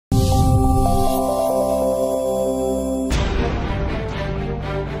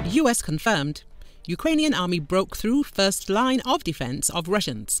US confirmed Ukrainian army broke through first line of defense of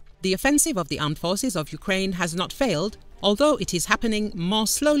Russians. The offensive of the armed forces of Ukraine has not failed, although it is happening more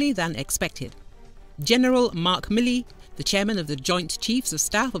slowly than expected. General Mark Milley, the chairman of the Joint Chiefs of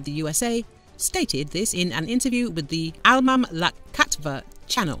Staff of the USA, stated this in an interview with the Almam Lakatva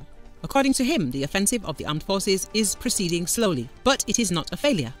channel. According to him, the offensive of the armed forces is proceeding slowly, but it is not a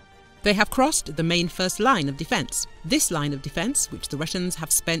failure. They have crossed the main first line of defense. This line of defense, which the Russians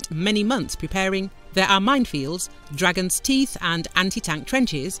have spent many months preparing, there are minefields, dragon's teeth and anti-tank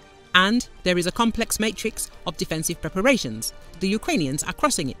trenches, and there is a complex matrix of defensive preparations. The Ukrainians are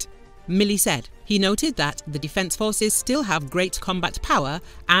crossing it, Milley said. He noted that the defense forces still have great combat power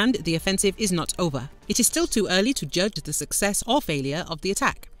and the offensive is not over. It is still too early to judge the success or failure of the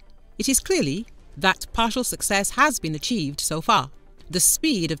attack. It is clearly that partial success has been achieved so far. The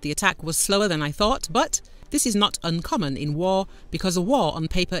speed of the attack was slower than I thought, but this is not uncommon in war because a war on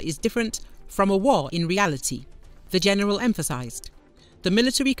paper is different from a war in reality, the general emphasized. The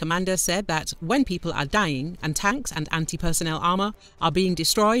military commander said that when people are dying and tanks and anti-personnel armor are being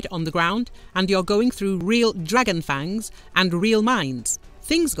destroyed on the ground and you're going through real dragon fangs and real mines,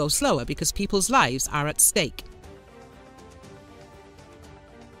 things go slower because people's lives are at stake.